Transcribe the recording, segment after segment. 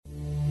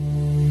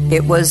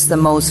It was the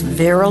most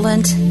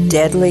virulent,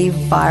 deadly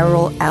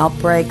viral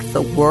outbreak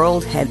the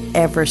world had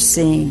ever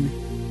seen.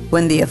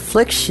 When the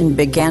affliction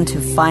began to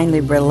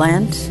finally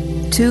relent,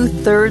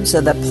 2/3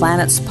 of the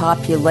planet's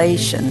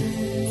population,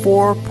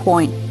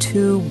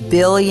 4.2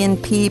 billion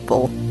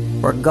people,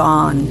 were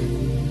gone.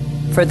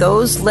 For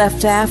those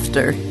left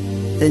after,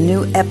 the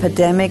new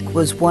epidemic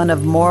was one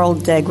of moral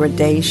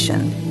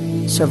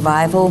degradation,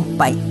 survival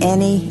by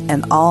any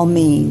and all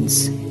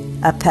means,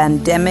 a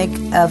pandemic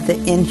of the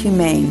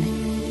inhumane.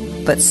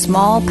 But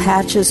small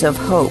patches of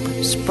hope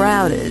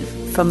sprouted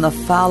from the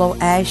fallow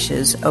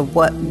ashes of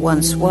what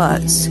once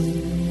was.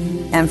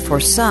 And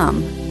for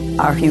some,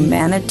 our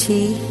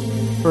humanity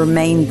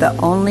remained the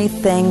only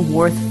thing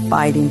worth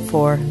fighting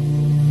for.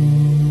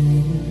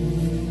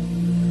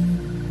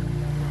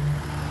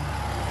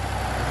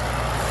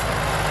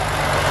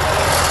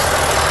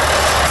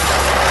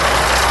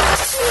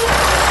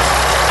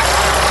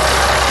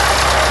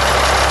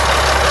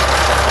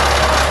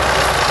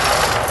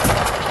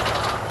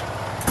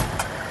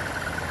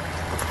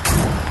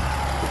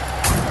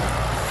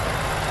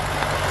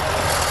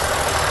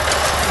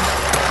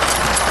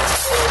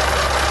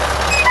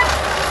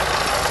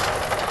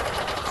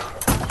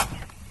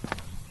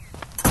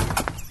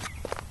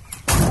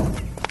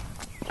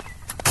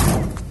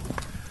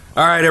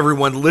 All right,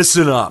 everyone,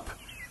 listen up.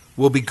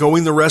 We'll be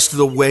going the rest of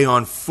the way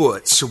on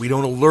foot, so we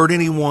don't alert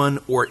anyone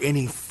or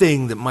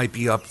anything that might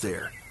be up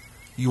there.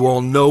 You all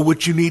know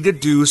what you need to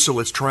do, so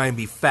let's try and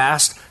be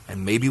fast,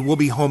 and maybe we'll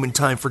be home in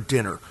time for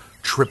dinner.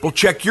 Triple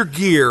check your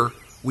gear.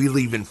 We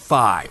leave in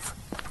 5.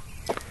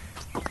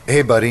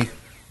 Hey, buddy.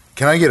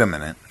 Can I get a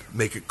minute?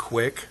 Make it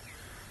quick.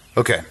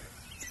 Okay.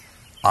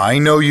 I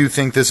know you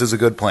think this is a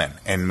good plan,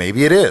 and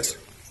maybe it is.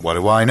 What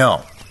do I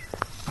know?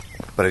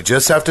 But I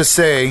just have to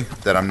say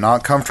that I'm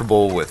not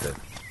comfortable with it.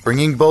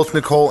 Bringing both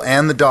Nicole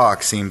and the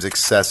doc seems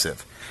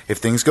excessive. If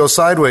things go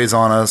sideways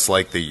on us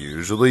like they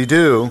usually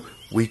do,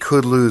 we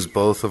could lose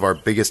both of our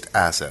biggest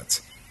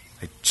assets.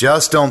 I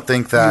just don't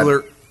think that...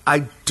 Wheeler,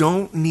 I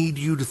don't need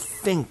you to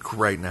think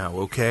right now,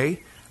 okay?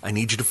 I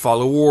need you to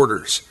follow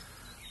orders.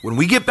 When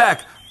we get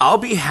back, I'll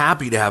be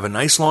happy to have a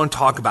nice long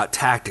talk about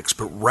tactics,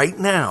 but right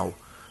now,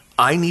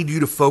 I need you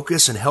to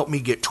focus and help me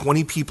get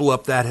 20 people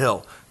up that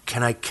hill.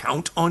 Can I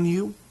count on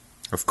you?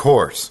 Of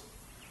course.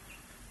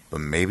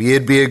 But maybe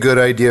it'd be a good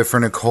idea for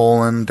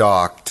Nicole and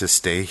Doc to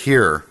stay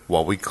here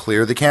while we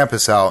clear the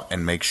campus out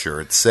and make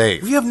sure it's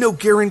safe. We have no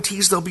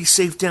guarantees they'll be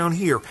safe down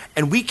here,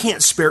 and we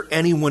can't spare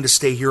anyone to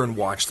stay here and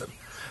watch them.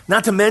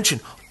 Not to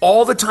mention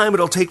all the time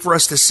it'll take for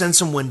us to send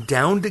someone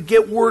down to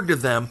get word to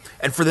them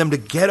and for them to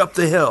get up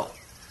the hill.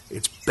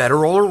 It's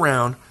better all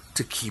around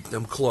to keep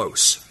them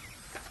close.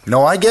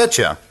 No, I get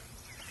you.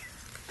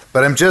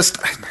 But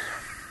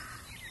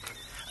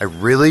I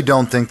really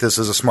don't think this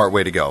is a smart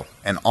way to go.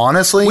 And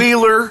honestly...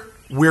 Wheeler,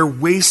 we're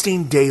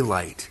wasting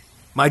daylight.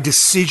 My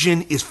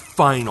decision is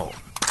final.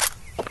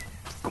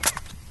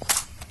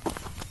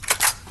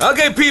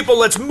 Okay, people,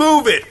 let's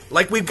move it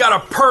like we've got a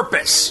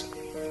purpose.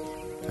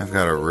 I've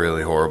got a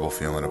really horrible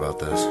feeling about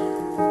this.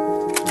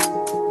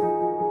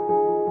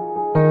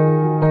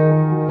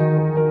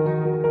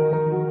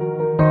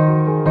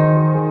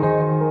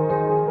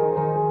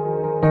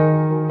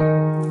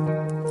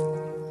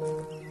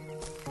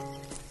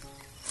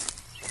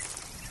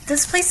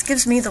 This place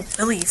gives me the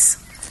willies.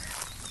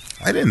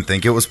 I didn't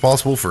think it was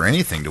possible for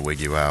anything to wig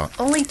you out.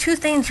 Only 2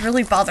 things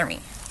really bother me.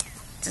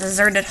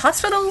 Deserted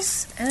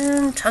hospitals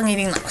and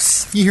tongue-eating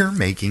mouse. You're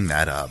making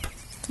that up.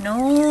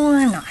 No,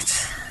 I'm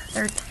not.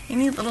 They're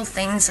tiny little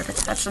things that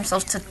attach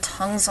themselves to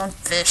tongues on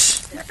fish.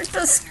 They're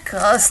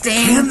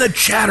disgusting. And the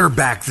chatter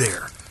back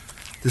there.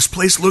 This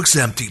place looks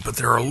empty, but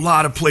there are a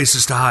lot of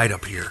places to hide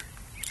up here.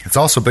 It's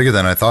also bigger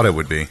than I thought it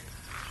would be.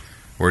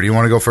 Where do you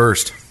want to go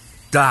first?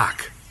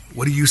 Doc,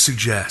 what do you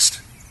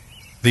suggest?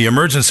 The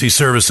emergency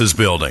services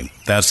building.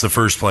 That's the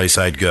first place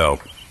I'd go.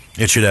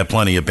 It should have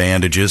plenty of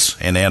bandages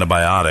and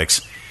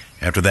antibiotics.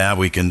 After that,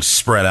 we can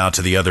spread out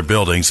to the other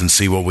buildings and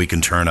see what we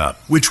can turn up.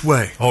 Which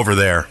way? Over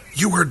there.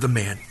 You heard the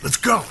man. Let's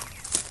go.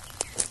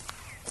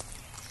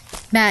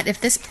 Matt, if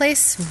this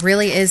place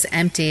really is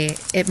empty,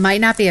 it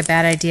might not be a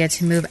bad idea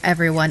to move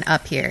everyone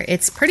up here.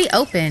 It's pretty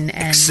open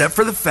and... Except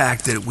for the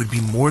fact that it would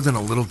be more than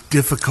a little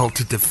difficult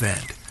to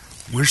defend.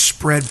 We're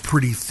spread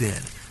pretty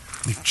thin.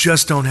 We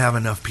just don't have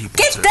enough people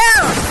Get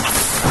down!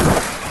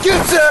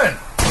 Gibson!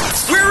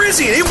 Where is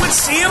he? Anyone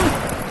see him?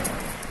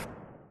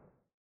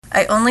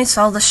 I only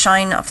saw the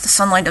shine of the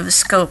sunlight of his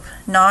scope.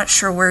 Not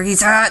sure where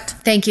he's at.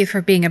 Thank you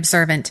for being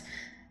observant.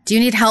 Do you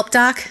need help,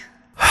 Doc?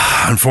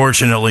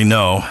 Unfortunately,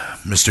 no.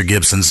 Mr.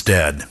 Gibson's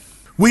dead.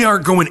 We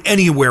aren't going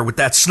anywhere with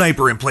that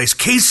sniper in place.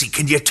 Casey,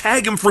 can you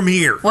tag him from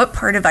here? What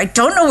part of I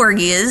don't know where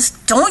he is?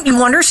 Don't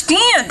you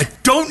understand? I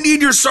don't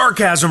need your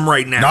sarcasm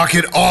right now. Knock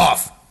it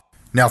off!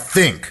 Now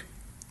think.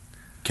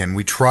 Can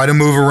we try to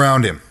move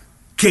around him?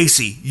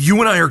 Casey, you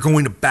and I are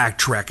going to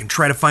backtrack and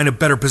try to find a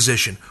better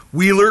position.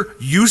 Wheeler,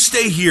 you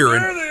stay here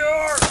and... There they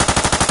are!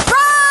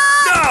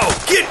 Run! No!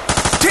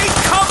 Take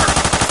cover!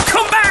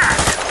 Come back!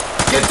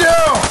 Get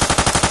down!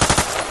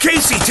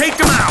 Casey, take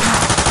them out!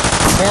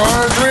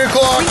 4, 3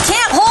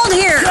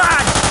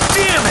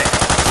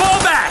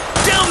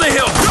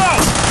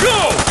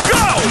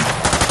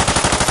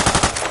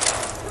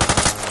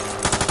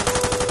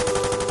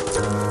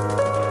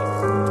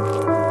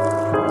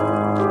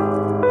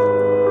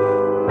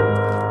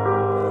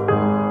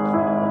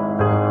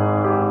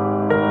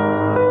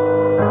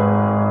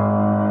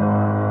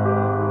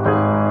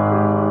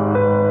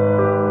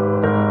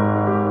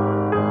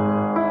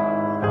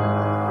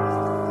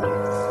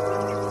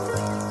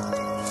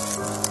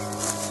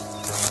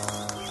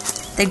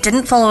 They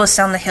didn't follow us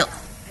down the hill.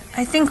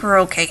 I think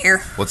we're okay here.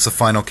 What's the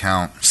final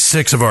count?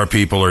 6 of our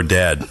people are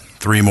dead.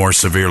 3 more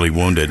severely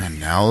wounded. And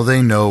now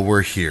they know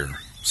we're here,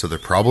 so they're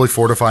probably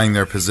fortifying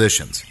their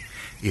positions.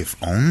 If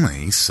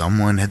only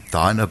someone had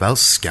thought about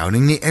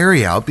scouting the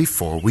area out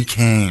before we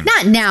came.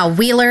 Not now,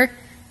 Wheeler.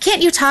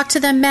 Can't you talk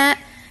to them, Matt?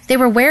 They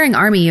were wearing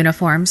army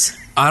uniforms.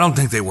 I don't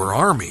think they were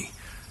Army.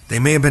 They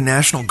may have been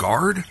National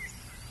Guard.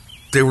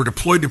 They were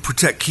deployed to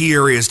protect key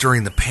areas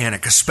during the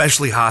panic,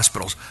 especially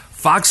hospitals.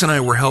 Fox and I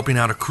were helping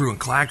out a crew in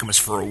Clackamas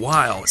for a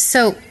while.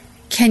 So,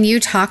 can you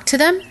talk to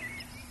them?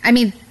 I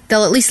mean,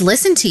 they'll at least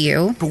listen to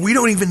you. But we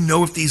don't even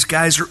know if these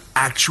guys are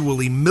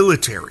actually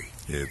military.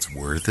 It's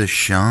worth a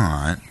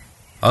shot.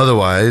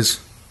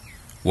 Otherwise,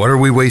 what are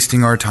we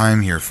wasting our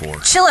time here for?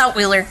 Chill out,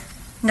 Wheeler.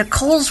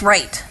 Nicole's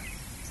right.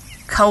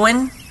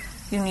 Cohen,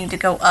 you need to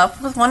go up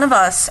with one of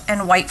us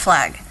and White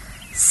Flag.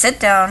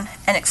 Sit down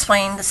and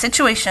explain the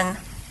situation,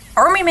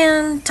 Army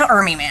man to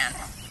Army man.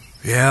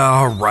 Yeah,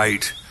 all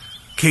right.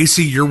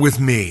 Casey, you're with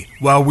me.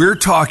 While we're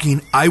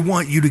talking, I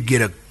want you to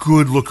get a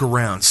good look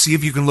around. See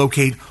if you can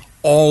locate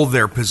all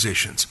their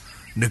positions.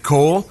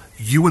 Nicole,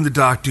 you and the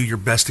doc do your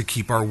best to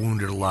keep our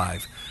wounded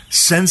alive.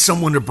 Send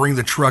someone to bring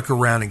the truck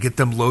around and get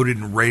them loaded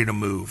and ready to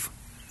move.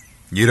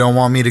 You don't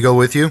want me to go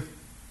with you?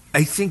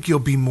 I think you'll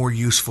be more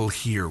useful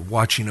here,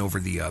 watching over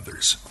the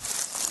others.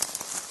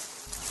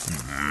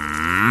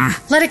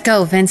 Let it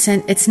go,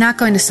 Vincent. It's not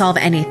going to solve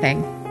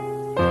anything.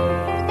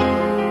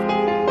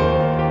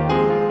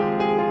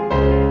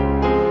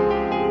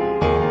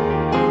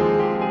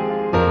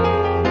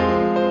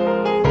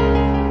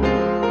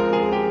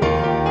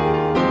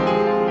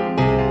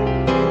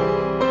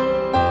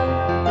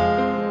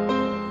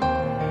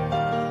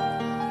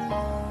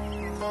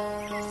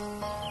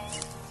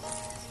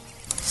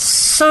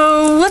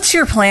 So, what's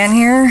your plan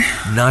here?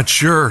 Not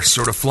sure.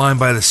 Sort of flying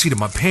by the seat of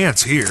my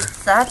pants here.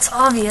 That's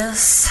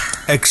obvious.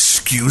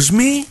 Excuse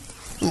me?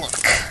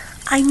 Look,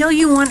 I know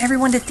you want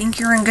everyone to think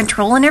you're in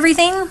control and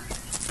everything,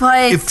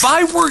 but... If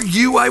I were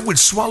you, I would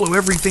swallow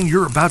everything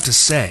you're about to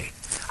say.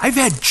 I've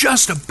had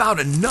just about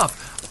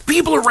enough.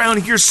 People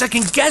around here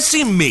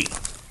second-guessing me.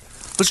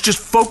 Let's just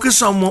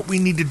focus on what we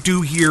need to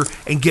do here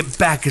and get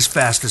back as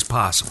fast as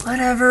possible.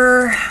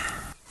 Whatever.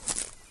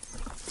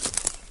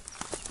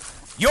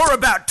 You're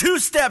about 2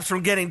 steps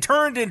from getting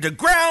turned into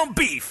ground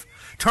beef.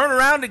 Turn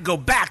around and go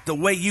back the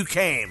way you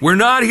came. We're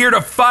not here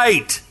to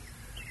fight.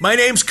 My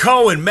name's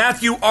Cohen,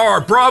 Matthew R.,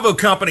 Bravo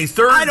Company,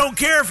 3rd... I don't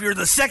care if you're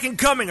the second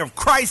coming of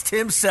Christ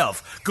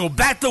himself. Go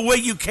back the way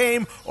you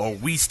came, or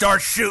we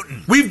start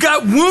shooting. We've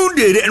got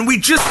wounded, and we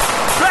just...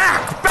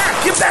 Back!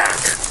 Get back!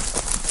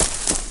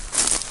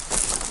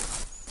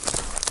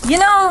 You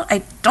know,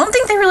 I don't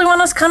think they really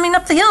want us coming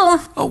up the hill.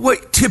 Oh,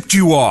 what tipped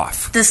you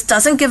off? This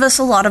doesn't give us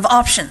a lot of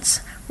options.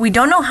 We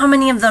don't know how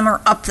many of them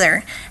are up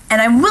there,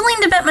 and I'm willing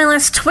to bet my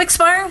last Twix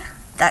bar,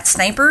 that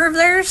sniper of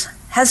theirs,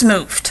 has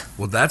moved.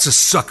 Well, that's a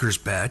sucker's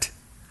bet.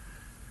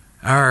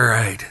 All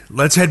right,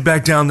 let's head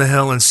back down the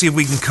hill and see if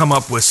we can come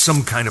up with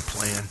some kind of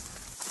plan.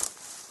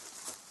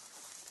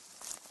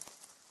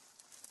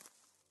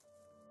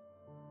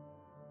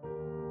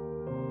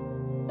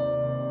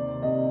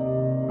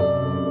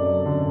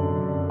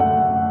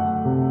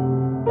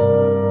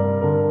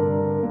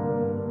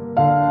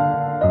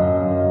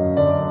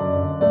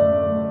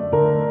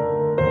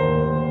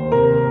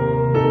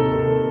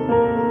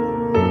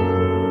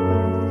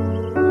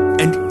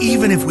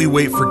 Even if we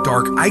wait for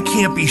dark, I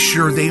can't be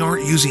sure they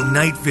aren't using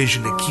night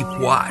vision to keep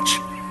watch.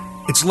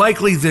 It's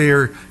likely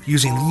they're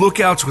using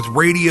lookouts with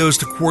radios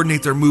to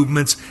coordinate their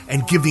movements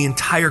and give the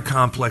entire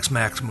complex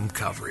maximum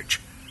coverage.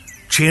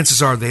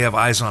 Chances are they have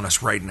eyes on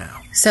us right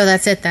now. So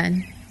that's it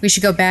then. We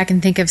should go back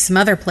and think of some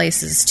other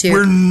places, too.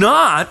 We're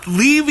not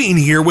leaving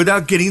here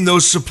without getting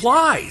those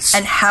supplies.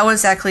 And how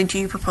exactly do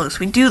you propose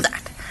we do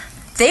that?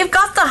 They've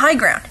got the high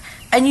ground,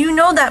 and you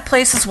know that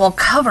place is well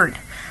covered.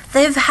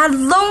 They've had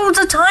loads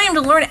of time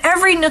to learn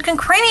every nook and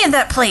cranny of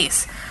that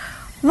place.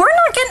 We're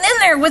not getting in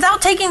there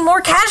without taking more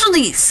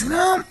casualties.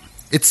 No,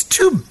 it's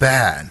too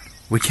bad.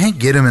 We can't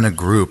get them in a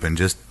group and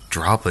just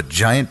drop a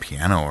giant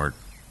piano or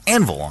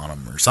anvil on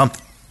them or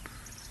something.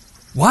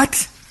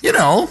 What? You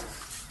know,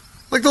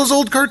 like those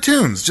old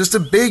cartoons. Just a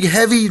big,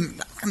 heavy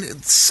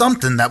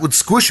something that would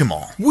squish them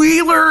all.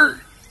 Wheeler,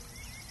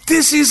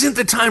 this isn't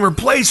the time or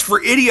place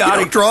for idiotic...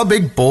 You know, draw a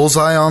big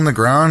bullseye on the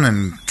ground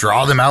and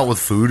draw them out with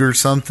food or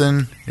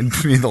something. It'd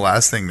be the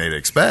last thing they'd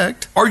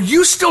expect. Are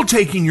you still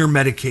taking your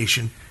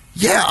medication?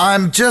 Yeah,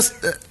 I'm just...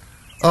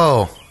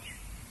 Oh,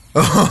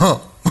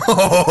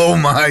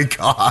 my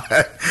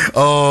God.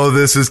 Oh,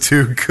 this is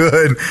too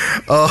good.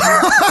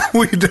 Oh,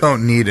 we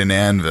don't need an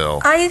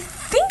anvil. I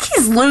think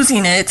he's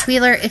losing it.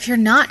 Wheeler, if you're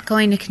not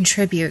going to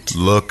contribute...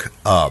 Look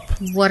up.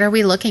 What are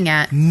we looking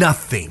at?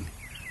 Nothing.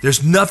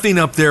 There's nothing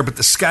up there but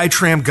the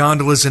Skytram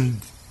gondolas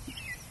and...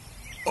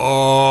 Oh!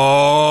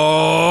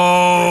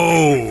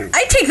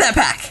 I take that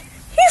back.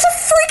 He's a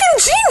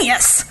freaking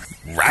genius.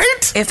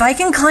 Right? If I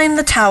can climb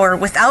the tower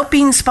without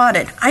being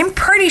spotted, I'm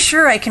pretty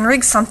sure I can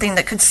rig something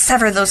that could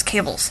sever those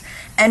cables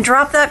and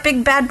drop that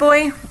big bad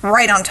boy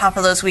right on top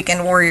of those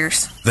weekend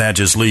warriors. That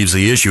just leaves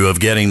the issue of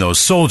getting those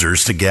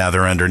soldiers to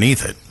gather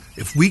underneath it.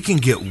 If we can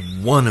get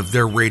one of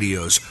their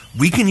radios,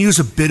 we can use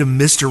a bit of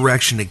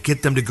misdirection to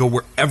get them to go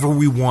wherever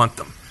we want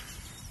them.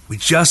 We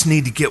just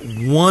need to get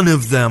one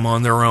of them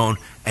on their own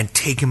and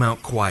take them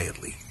out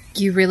quietly.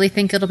 You really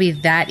think it'll be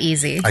that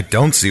easy? I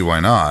don't see why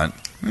not.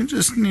 We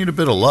just need a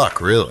bit of luck,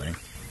 really.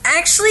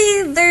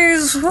 Actually,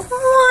 there's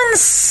one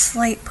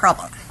slight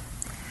problem.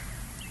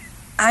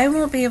 I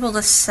won't be able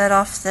to set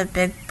off the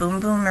big boom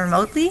boom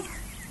remotely.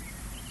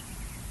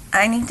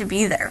 I need to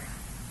be there.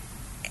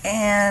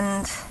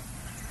 And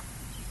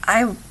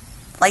I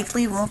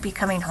likely won't be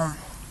coming home.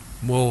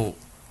 Well,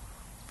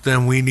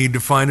 then we need to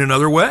find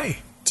another way.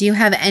 Do you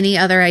have any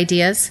other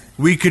ideas?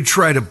 We could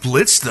try to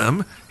blitz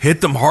them, hit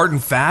them hard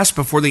and fast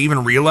before they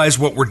even realize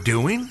what we're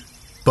doing.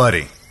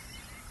 Buddy,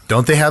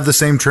 don't they have the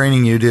same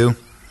training you do?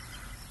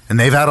 And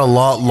they've had a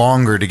lot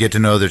longer to get to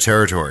know their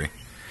territory.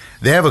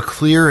 They have a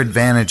clear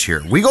advantage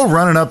here. We go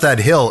running up that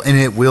hill, and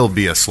it will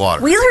be a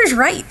slaughter. Wheeler's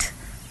right.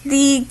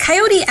 The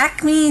Coyote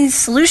Acme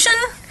solution,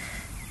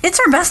 it's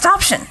our best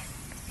option.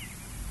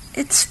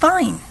 It's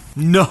fine.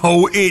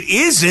 No, it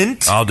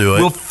isn't. I'll do it.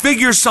 We'll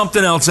figure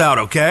something else out,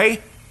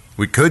 okay?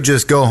 We could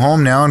just go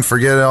home now and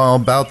forget all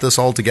about this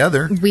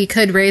altogether. We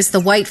could raise the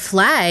white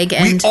flag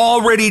and... We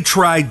already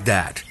tried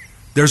that.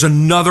 There's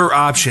another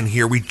option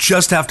here. We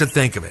just have to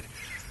think of it.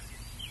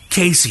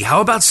 Casey,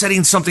 how about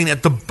setting something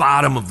at the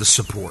bottom of the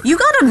support? You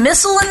got a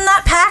missile in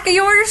that pack of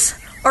yours?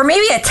 Or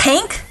maybe a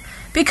tank?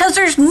 Because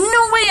there's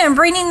no way I'm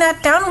bringing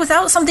that down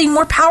without something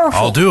more powerful.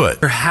 I'll do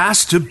it. There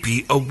has to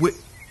be a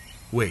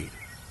Wait,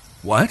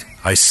 what?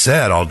 I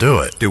said I'll do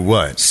it. Do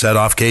what? Set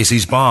off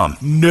Casey's bomb.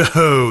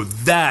 No,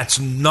 that's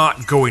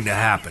not going to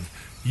happen.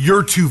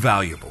 You're too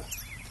valuable.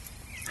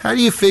 How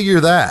do you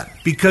figure that?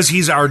 Because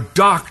he's our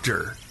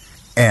doctor.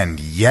 And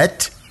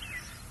yet,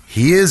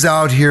 he is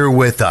out here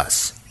with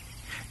us.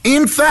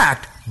 In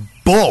fact,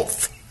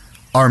 both.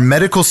 Our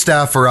medical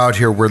staff are out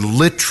here where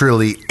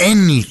literally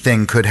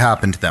anything could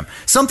happen to them.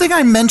 Something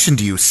I mentioned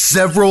to you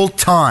several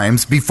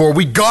times before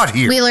we got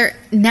here. Wheeler,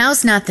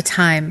 now's not the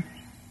time.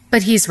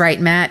 But he's right,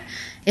 Matt.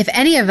 If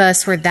any of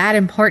us were that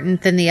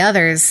important than the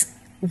others,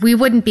 we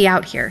wouldn't be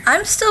out here.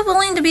 I'm still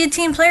willing to be a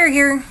team player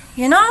here,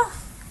 you know?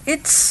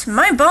 It's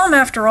my bomb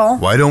after all.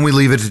 Why don't we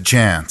leave it to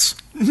chance?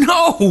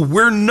 No,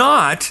 we're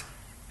not.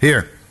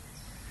 Here.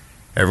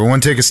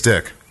 Everyone take a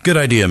stick. Good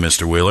idea,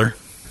 Mr. Wheeler.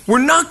 We're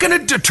not going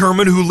to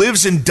determine who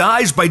lives and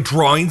dies by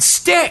drawing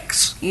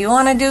sticks. You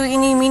want to do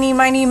eeny, meeny,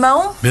 miny,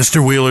 mo?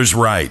 Mr. Wheeler's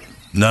right.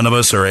 None of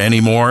us are any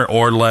more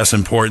or less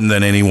important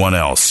than anyone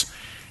else.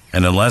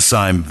 And unless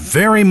I'm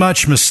very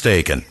much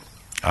mistaken,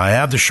 I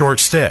have the short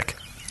stick.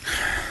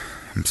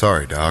 I'm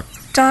sorry, Doc.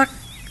 Doc,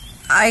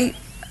 I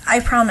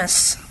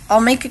promise.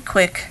 I'll make it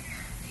quick.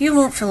 You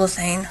won't feel a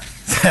thing.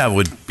 That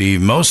would be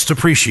most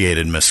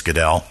appreciated, Miss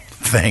Goodell.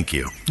 Thank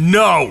you.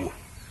 No.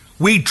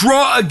 We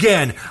draw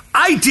again.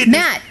 I didn't...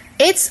 Matt,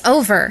 it's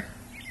over.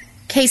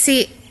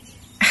 Casey,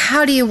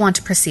 how do you want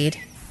to proceed?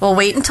 We'll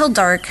wait until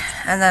dark,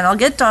 and then I'll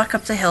get Doc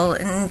up the hill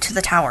and into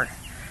the tower.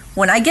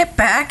 When I get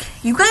back,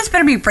 you guys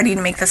better be ready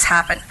to make this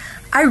happen.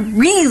 I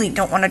really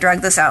don't want to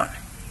drag this out,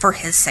 for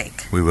his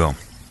sake. We will.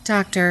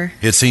 Doctor.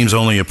 It seems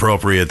only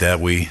appropriate that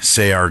we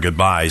say our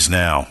goodbyes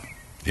now.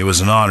 It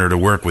was an honor to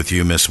work with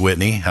you, Miss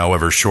Whitney,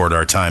 however short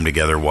our time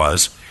together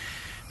was.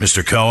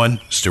 Mr. Cohen,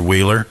 Mr.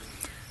 Wheeler,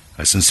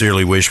 I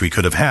sincerely wish we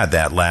could have had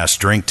that last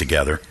drink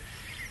together.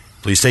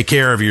 Please take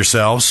care of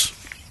yourselves.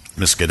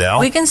 Miss Goodell?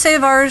 We can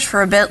save ours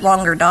for a bit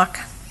longer, Doc.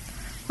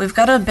 We've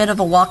got a bit of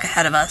a walk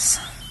ahead of us.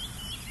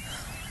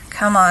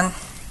 Come on.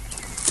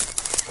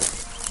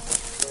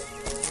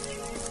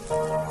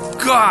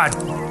 God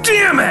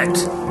damn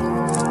it!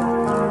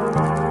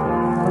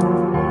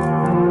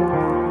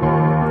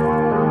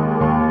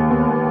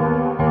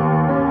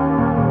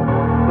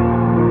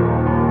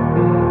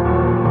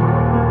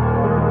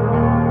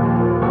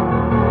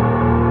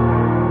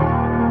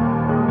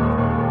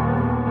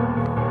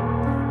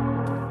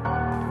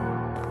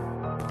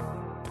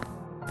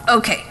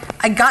 Okay,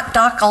 I got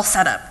Doc all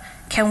set up.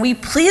 Can we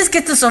please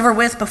get this over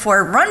with before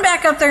I run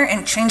back up there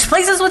and change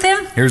places with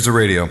him? Here's the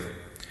radio.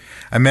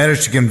 I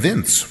managed to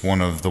convince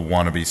one of the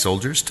wannabe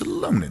soldiers to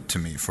loan it to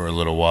me for a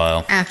little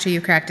while. After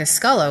you cracked his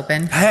skull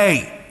open.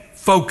 Hey,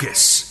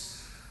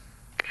 focus.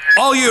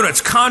 All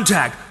units,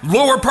 contact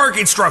lower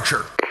parking structure.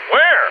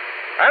 Where?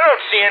 I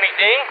don't see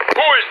anything.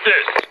 Who is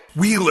this?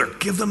 Wheeler,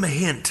 give them a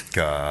hint.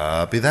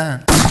 Copy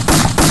that.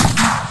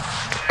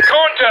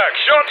 Contact!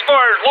 Shots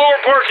fired! Lower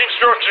parking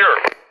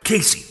structure!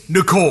 Casey,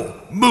 Nicole,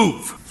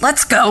 move.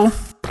 Let's go.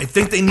 I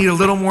think they need a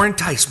little more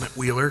enticement,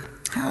 Wheeler.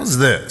 How's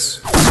this?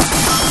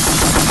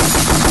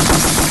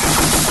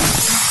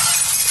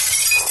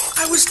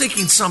 I was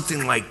thinking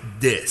something like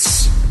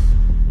this.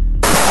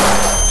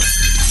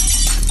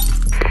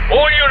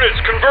 All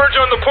units, converge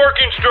on the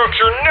parking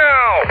structure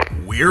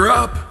now! We're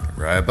up.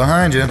 Right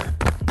behind you.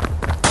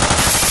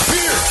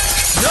 Here!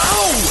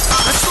 No!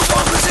 That's the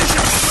wrong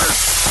position.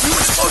 We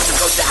were supposed to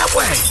go that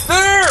way.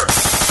 There!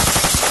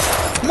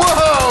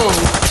 Whoa!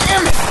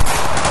 Damn it!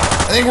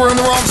 I think we're in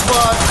the wrong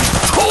spot.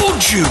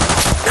 Told you!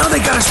 Now they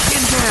got us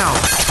pinned down.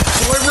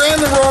 So I ran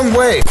the wrong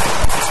way.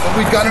 But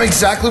we've got them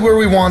exactly where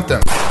we want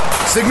them.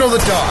 Signal the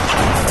dock.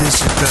 This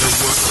had better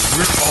work or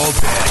we're all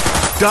dead.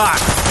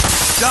 Doc!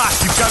 Doc,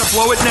 you've got to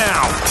blow it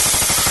now.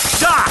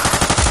 Doc!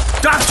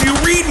 Doc, do you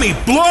read me?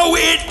 Blow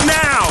it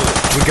now!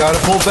 We gotta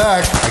pull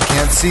back. I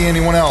can't see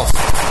anyone else.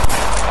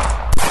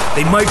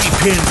 They might be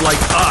pinned like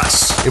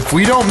us. If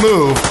we don't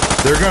move,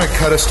 they're gonna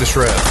cut us to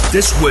shreds.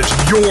 This was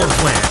your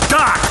plan.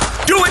 Doc!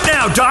 Do it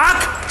now,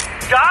 Doc!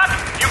 Doc,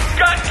 you've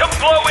got to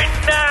blow it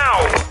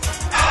now!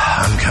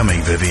 I'm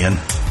coming, Vivian.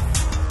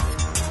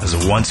 As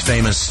a once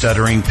famous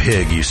stuttering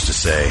pig used to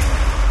say,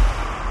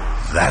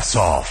 that's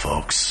all,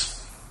 folks.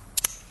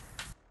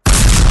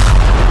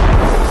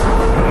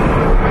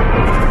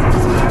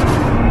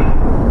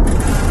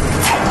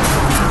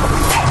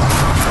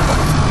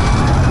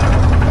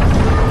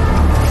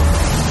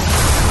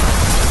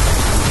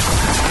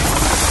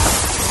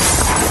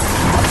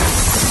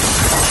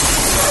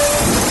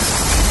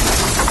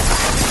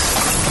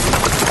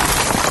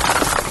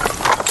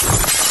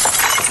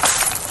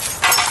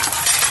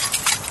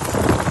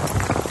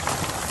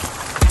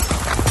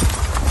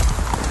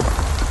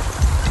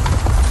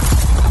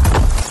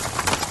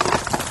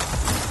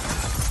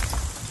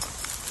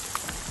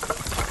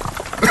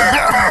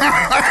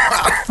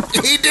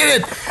 He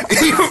did it!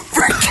 He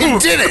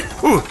freaking did it!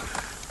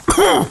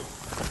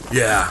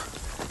 Yeah,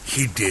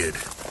 he did.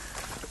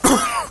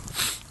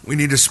 We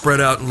need to spread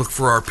out and look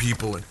for our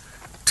people and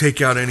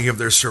take out any of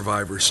their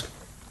survivors.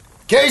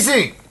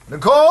 Casey!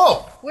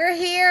 Nicole! We're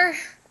here.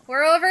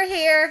 We're over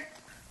here.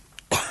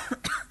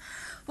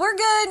 We're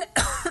good.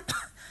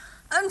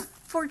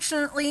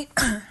 Unfortunately,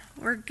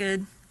 we're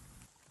good.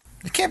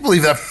 I can't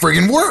believe that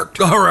friggin' worked.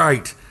 All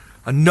right,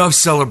 enough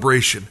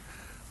celebration.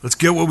 Let's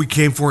get what we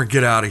came for and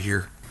get out of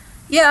here.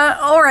 Yeah,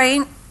 all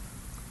right.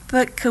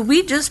 But could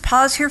we just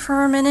pause here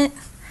for a minute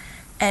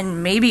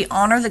and maybe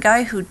honor the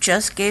guy who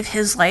just gave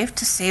his life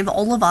to save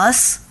all of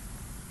us?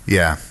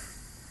 Yeah.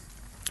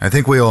 I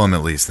think we owe him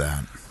at least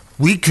that.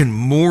 We can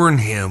mourn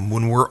him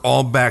when we're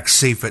all back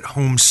safe at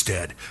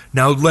Homestead.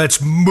 Now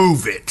let's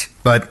move it.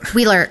 But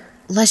Wheeler,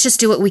 let's just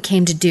do what we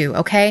came to do,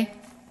 okay?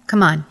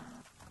 Come on.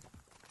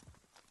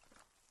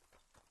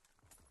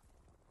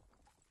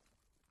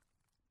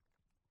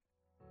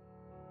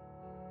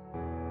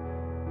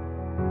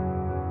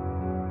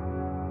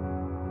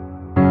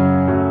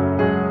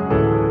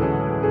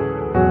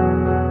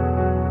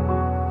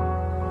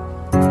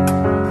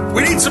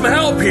 We need some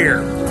help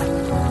here.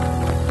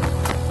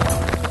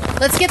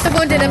 Let's get the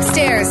wounded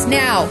upstairs,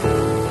 now.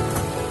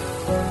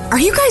 Are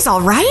you guys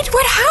all right?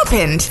 What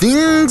happened?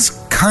 things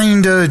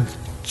kinda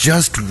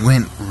just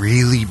went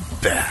really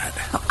bad.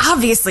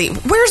 Obviously.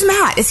 Where's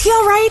Matt? Is he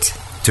all right?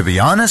 To be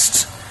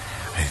honest,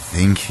 I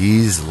think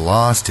he's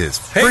lost his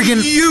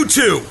friggin'... Hey, you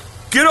two!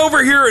 Get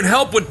over here and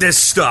help with this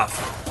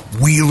stuff.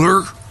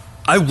 Wheeler,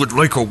 I would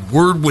like a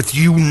word with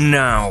you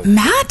now.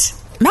 Matt?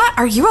 Matt,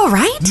 are you all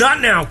right? Not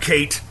now,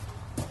 Kate.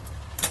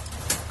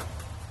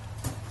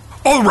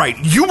 All right,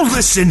 you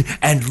listen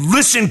and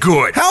listen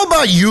good. How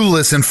about you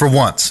listen for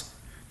once?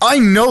 I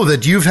know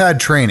that you've had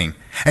training,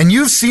 and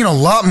you've seen a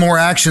lot more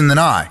action than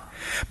I.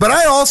 But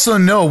I also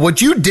know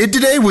what you did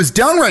today was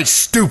downright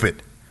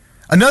stupid.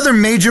 Another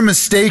major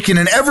mistake in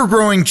an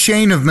ever-growing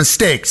chain of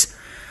mistakes.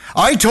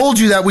 I told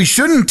you that we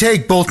shouldn't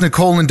take both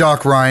Nicole and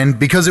Doc Ryan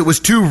because it was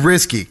too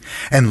risky.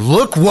 And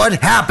look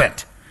what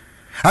happened.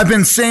 I've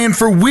been saying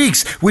for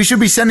weeks we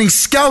should be sending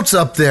scouts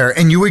up there,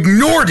 and you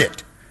ignored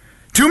it.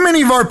 Too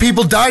many of our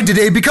people died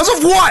today because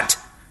of what?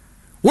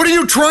 What are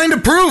you trying to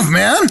prove,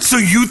 man? So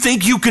you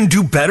think you can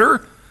do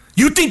better?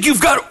 You think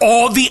you've got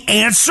all the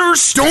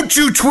answers? Don't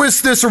you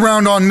twist this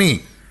around on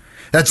me.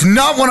 That's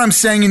not what I'm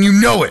saying, and you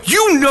know it.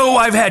 You know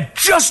I've had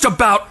just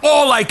about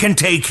all I can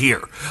take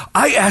here.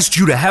 I asked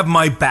you to have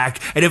my back,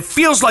 and it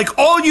feels like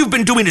all you've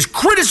been doing is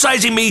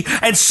criticizing me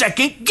and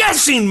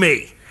second-guessing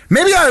me.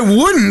 Maybe I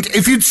wouldn't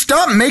if you'd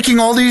stop making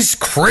all these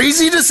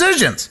crazy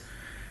decisions.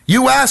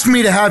 You asked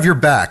me to have your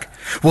back.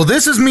 Well,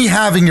 this is me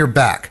having your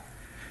back.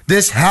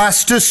 This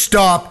has to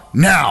stop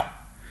now.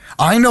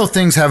 I know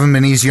things haven't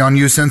been easy on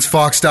you since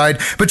Fox died,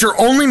 but you're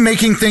only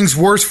making things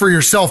worse for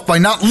yourself by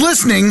not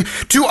listening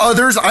to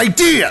others'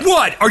 ideas.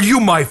 What, are you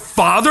my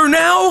father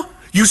now?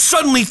 You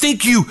suddenly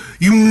think you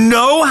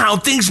know how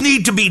things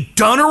need to be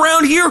done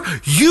around here?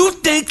 You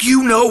think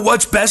you know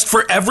what's best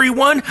for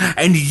everyone,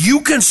 and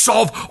you can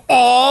solve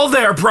all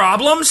their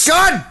problems?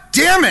 God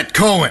damn it,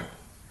 Cohen.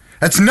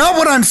 That's not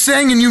what I'm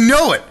saying, and you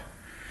know it.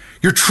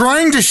 You're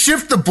trying to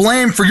shift the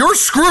blame for your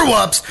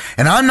screw-ups,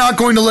 and I'm not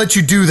going to let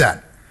you do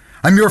that.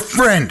 I'm your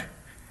friend,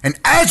 and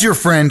as your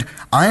friend,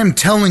 I am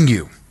telling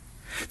you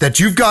that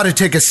you've got to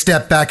take a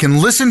step back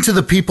and listen to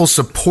the people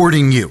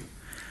supporting you.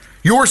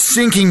 You're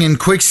sinking in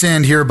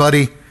quicksand here,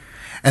 buddy,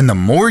 and the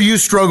more you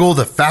struggle,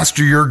 the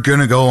faster you're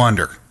gonna go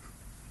under.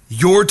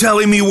 You're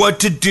telling me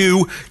what to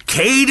do.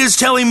 Kate is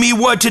telling me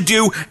what to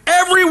do.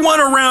 Everyone Everyone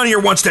around here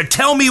wants to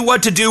tell me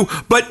what to do,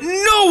 but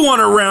no one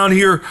around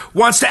here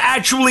wants to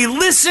actually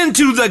listen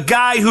to the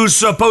guy who's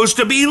supposed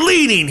to be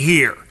leading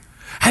here.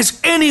 Has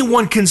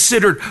anyone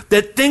considered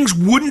that things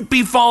wouldn't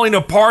be falling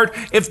apart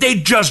if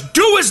they'd just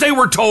do as they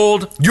were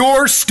told?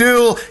 You're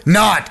still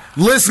not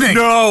listening.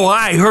 No,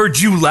 I heard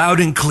you loud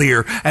and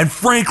clear, and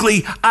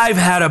frankly, I've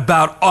had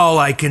about all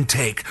I can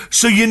take.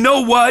 So you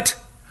know what?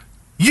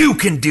 You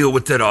can deal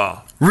with it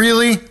all.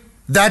 Really?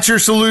 That's your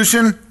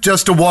solution?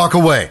 Just to walk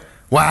away?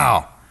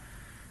 Wow.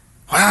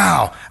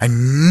 I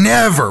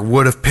never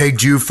would have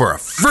pegged you for a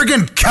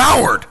friggin'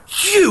 coward.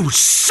 You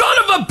son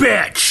of a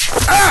bitch!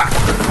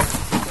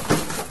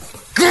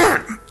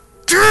 God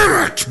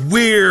damn it!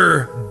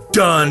 We're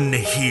done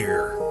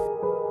here.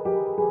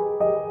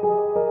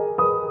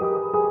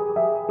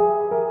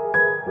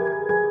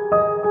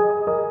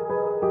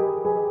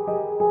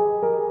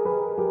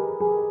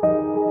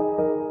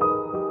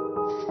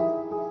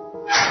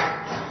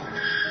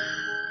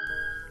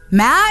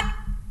 Matt?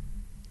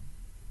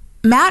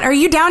 Matt, are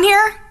you down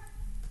here?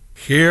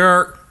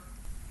 Here.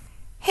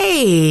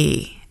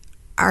 Hey,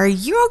 are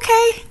you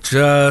okay?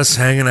 Just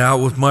hanging out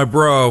with my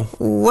bro.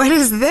 What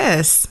is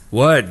this?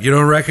 What, you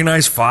don't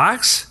recognize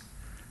Fox?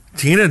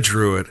 Tina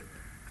drew it.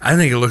 I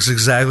think it looks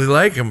exactly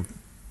like him.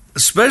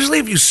 Especially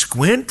if you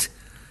squint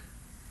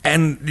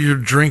and you're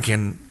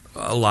drinking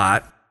a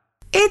lot.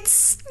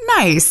 It's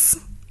nice.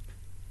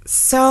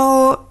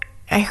 So,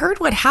 I heard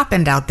what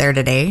happened out there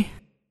today.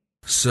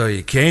 So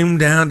you came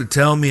down to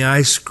tell me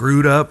I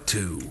screwed up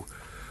too.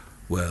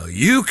 Well,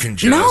 you can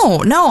just...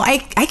 No,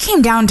 I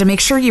came down to make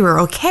sure you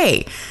were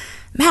okay.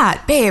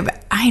 Matt, babe,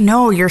 I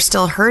know you're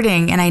still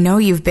hurting, and I know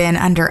you've been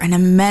under an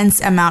immense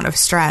amount of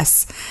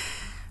stress.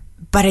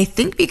 But I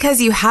think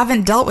because you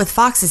haven't dealt with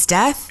Fox's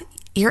death,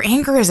 your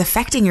anger is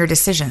affecting your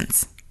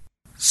decisions.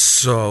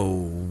 So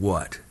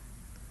what?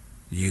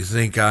 You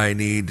think I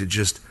need to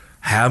just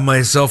have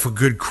myself a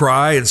good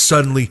cry and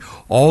suddenly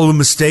all the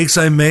mistakes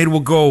I made will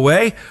go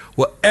away?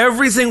 Well,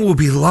 everything will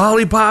be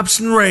lollipops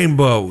and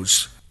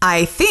rainbows.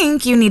 I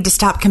think you need to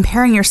stop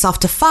comparing yourself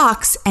to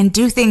Fox and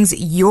do things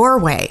your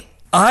way.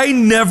 I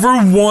never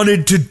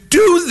wanted to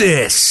do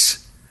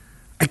this.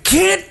 I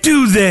can't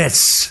do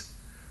this.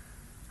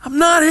 I'm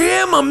not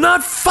him. I'm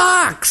not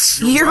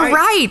Fox. You're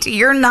right.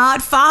 You're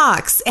not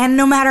Fox. And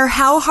no matter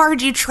how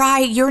hard you try,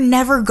 you're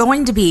never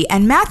going to be.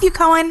 And Matthew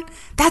Cohen,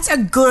 that's a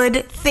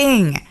good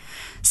thing.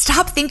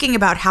 Stop thinking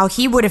about how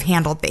he would have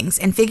handled things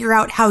and figure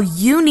out how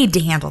you need to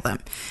handle them.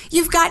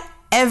 You've got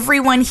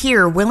everyone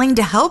here willing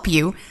to help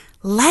you.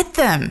 Let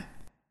them.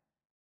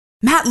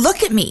 Matt,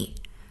 look at me.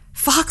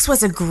 Fox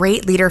was a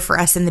great leader for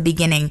us in the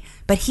beginning,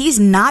 but he's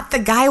not the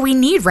guy we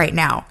need right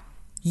now.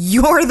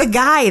 You're the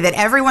guy that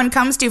everyone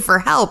comes to for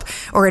help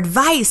or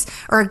advice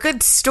or a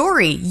good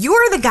story.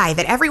 You're the guy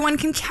that everyone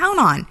can count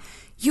on.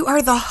 You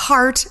are the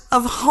heart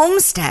of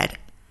Homestead.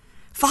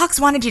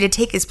 Fox wanted you to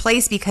take his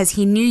place because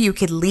he knew you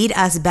could lead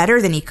us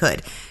better than he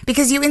could,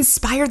 because you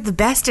inspired the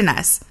best in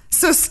us.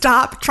 So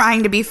stop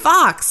trying to be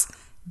Fox.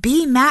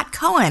 Be Matt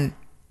Cohen,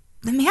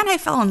 the man I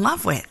fell in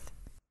love with.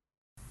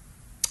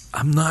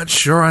 I'm not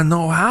sure I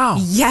know how.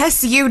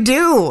 Yes, you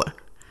do.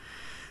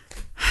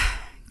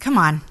 Come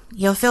on,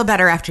 you'll feel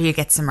better after you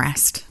get some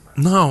rest.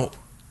 No,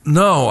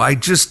 I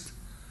just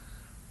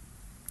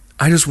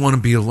want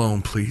to be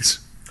alone, please.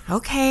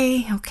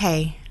 Okay.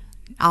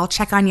 I'll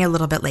check on you a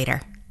little bit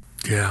later.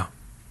 Yeah.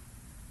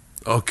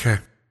 Okay.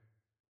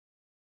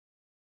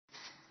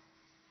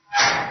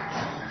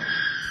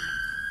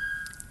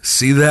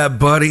 See that,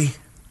 buddy?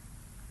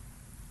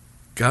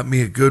 Got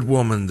me a good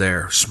woman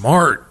there.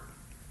 Smart.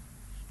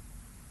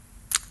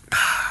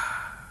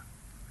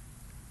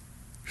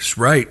 She's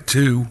right,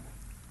 too.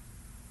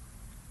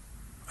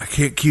 I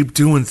can't keep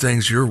doing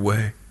things your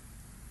way.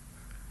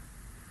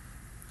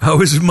 I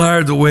always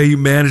admired the way you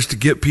managed to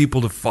get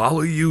people to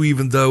follow you,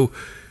 even though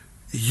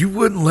you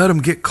wouldn't let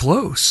them get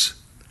close.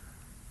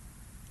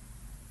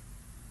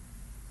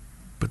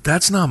 But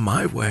that's not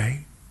my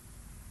way.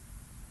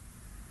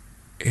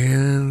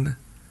 And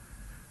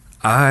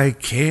I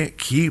can't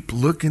keep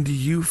looking to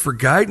you for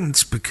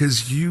guidance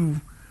because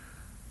you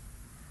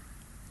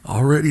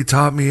already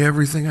taught me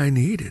everything I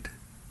needed.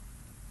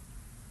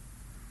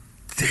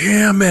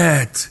 Damn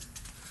it.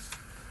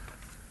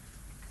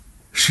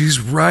 She's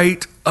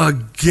right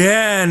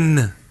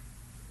again.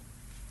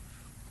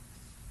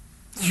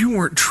 You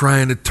weren't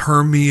trying to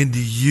turn me into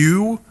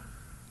you,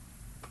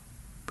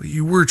 but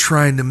you were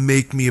trying to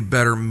make me a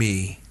better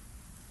me.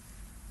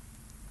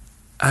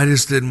 I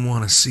just didn't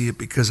want to see it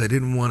because I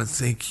didn't want to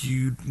think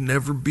you'd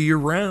never be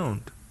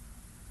around.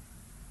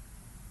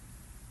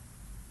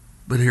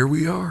 But here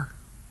we are.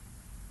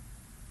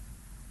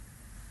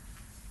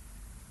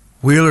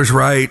 Wheeler's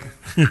right.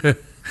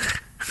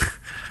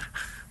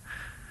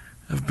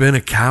 I've been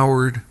a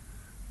coward.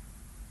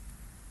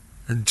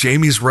 And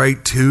Jamie's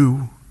right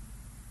too.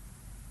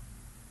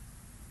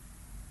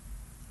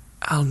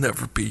 I'll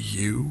never be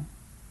you.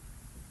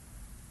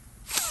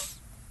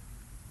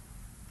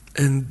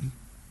 And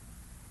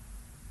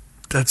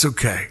that's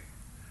okay.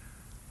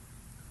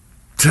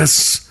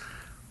 That's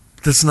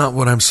That's not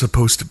what I'm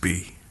supposed to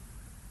be.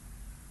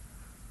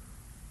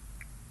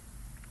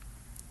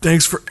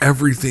 Thanks for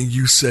everything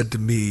you said to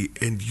me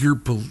and your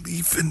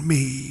belief in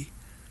me.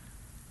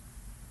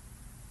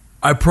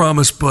 I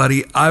promise,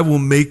 buddy, I will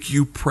make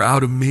you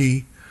proud of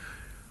me.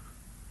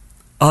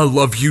 I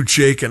love you,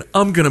 Jake, and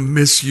I'm going to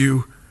miss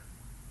you.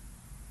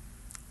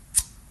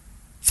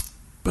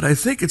 But I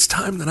think it's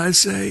time that I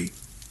say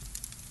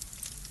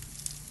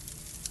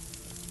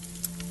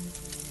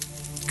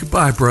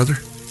goodbye, brother.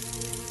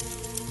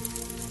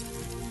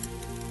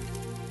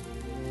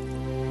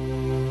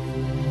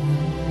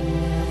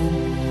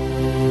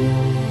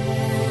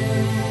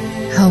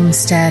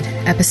 Homestead,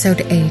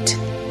 Episode 8,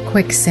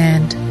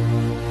 Quicksand.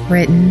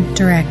 Written,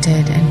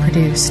 directed, and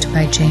produced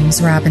by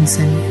James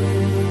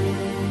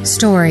Robinson.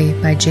 Story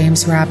by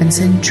James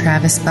Robinson,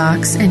 Travis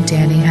Box, and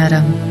Danny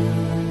Hedham.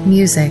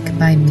 Music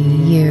by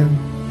Me.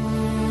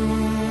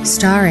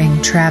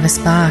 Starring Travis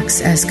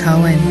Box as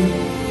Cohen,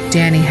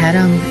 Danny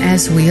Hedham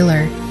as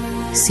Wheeler,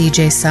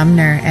 CJ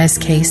Sumner as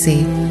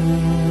Casey,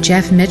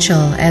 Jeff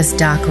Mitchell as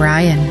Doc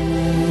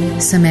Ryan,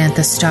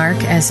 Samantha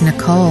Stark as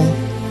Nicole,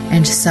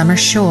 and Summer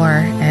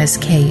Shore as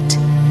Kate.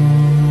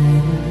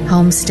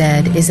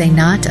 Homestead is a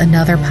Not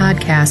Another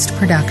Podcast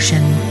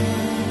production.